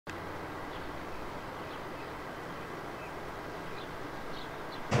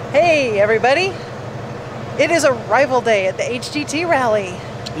Hey everybody! It is arrival day at the HDT Rally.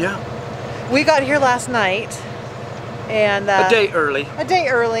 Yeah. We got here last night and a day early. A day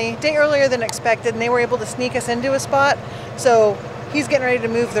earlier than expected, and they were able to sneak us into a spot. So he's getting ready to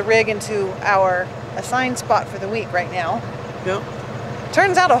move the rig into our assigned spot for the week right now. Yep.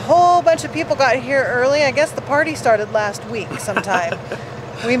 Turns out a whole bunch of people got here early. I guess the party started last week sometime.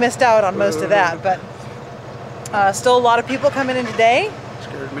 We missed out on most of that, but still a lot of people coming in today.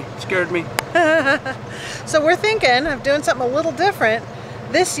 Scared me. So we're thinking of doing something a little different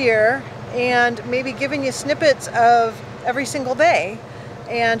this year and maybe giving you snippets of every single day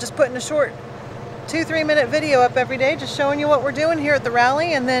and just putting a short 2-3 minute video up every day just showing you what we're doing here at the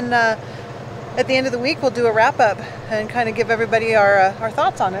rally, and then at the end of the week we'll do a wrap-up and kind of give everybody our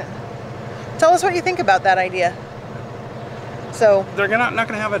thoughts on it. Tell us what you think about that idea. So they're not going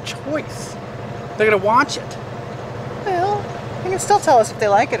to have a choice. They're going to watch it. Well, you can still tell us if they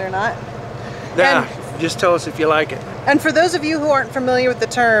like it or not. Yeah, just tell us if you like it. And for those of you who aren't familiar with the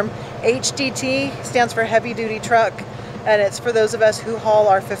term, HDT stands for heavy duty truck, and it's for those of us who haul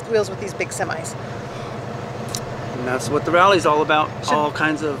our fifth wheels with these big semis. And that's what the rally's all about. All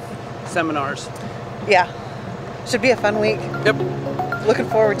kinds of seminars. Yeah. Should be a fun week. Yep. Looking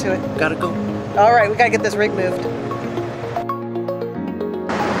forward to it. Gotta go. All right, we gotta get this rig moved.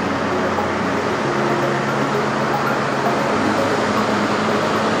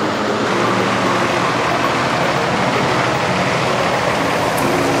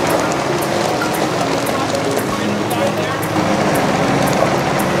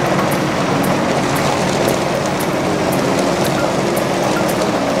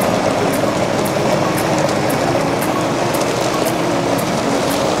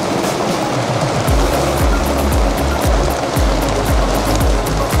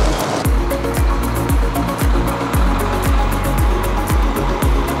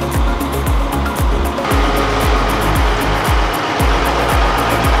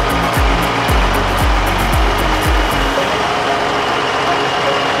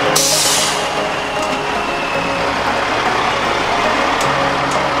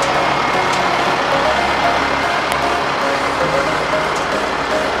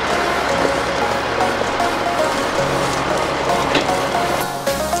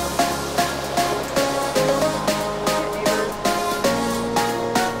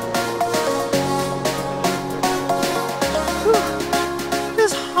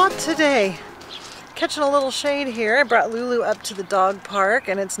 Today, catching a little shade here. I brought Lulu up to the dog park,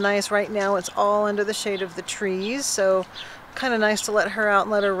 and it's nice right now. It's all under the shade of the trees, so kind of nice to let her out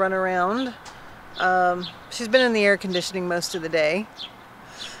and let her run around. She's been in the air conditioning most of the day.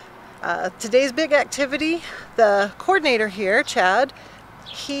 Today's big activity, the coordinator here, Chad,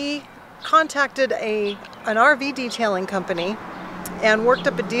 he contacted an RV detailing company and worked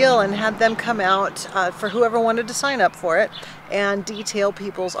up a deal and had them come out for whoever wanted to sign up for it and detail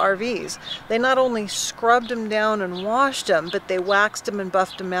people's RVs. They not only scrubbed them down and washed them, but they waxed them and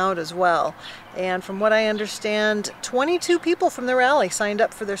buffed them out as well. And from what I understand, 22 people from the rally signed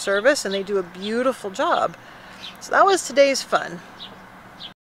up for their service, and they do a beautiful job. So that was today's fun.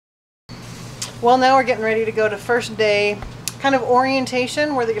 Well, now we're getting ready to go to first day kind of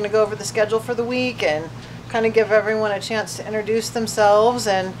orientation, where they're going to go over the schedule for the week and kind of give everyone a chance to introduce themselves.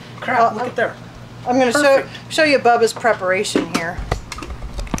 And crap, look at there. I'm going to show you Bubba's preparation here.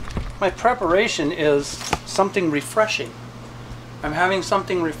 My preparation is something refreshing. I'm having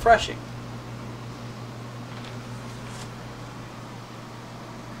something refreshing.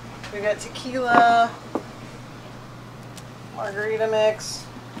 We got tequila, margarita mix.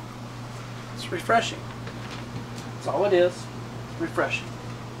 It's refreshing. That's all it is. Refreshing.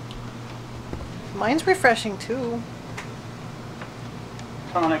 Mine's refreshing too.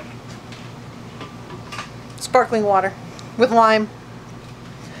 Tonic. Sparkling water with lime.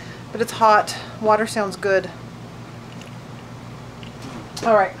 But it's hot. Water sounds good.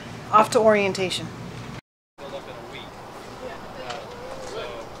 All right, off to orientation. So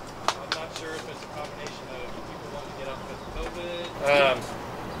I'm not sure if it's a combination of people wanting to get up because of COVID.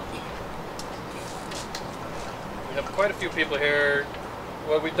 We have quite a few people here.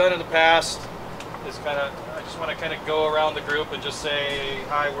 What we've done in the past is I just want to kind of go around the group and just say,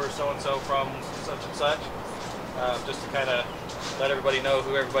 hi, we're so-and-so from such and such. Just to kind of let everybody know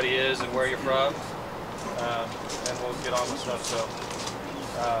who everybody is and where you're from. And we'll get on with stuff.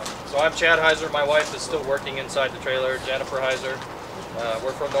 So I'm Chad Heiser. My wife is still working inside the trailer, Jennifer Heiser.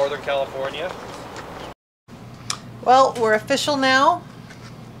 We're from Northern California. Well, we're official now.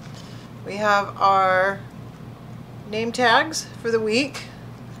 We have our name tags for the week.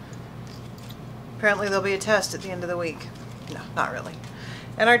 Apparently there'll be a test at the end of the week. No, not really.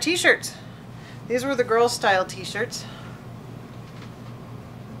 And our t-shirts. These were the girls' style t-shirts.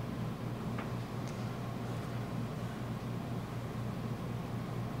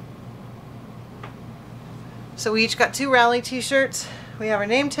 So we each got 2 rally t-shirts. We have our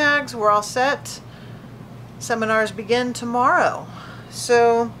name tags. We're all set. Seminars begin tomorrow.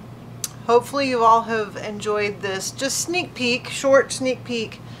 So hopefully you all have enjoyed this just sneak peek, short sneak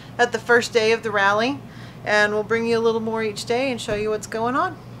peek at the first day of the rally. And we'll bring you a little more each day and show you what's going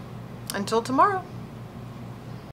on. Until tomorrow.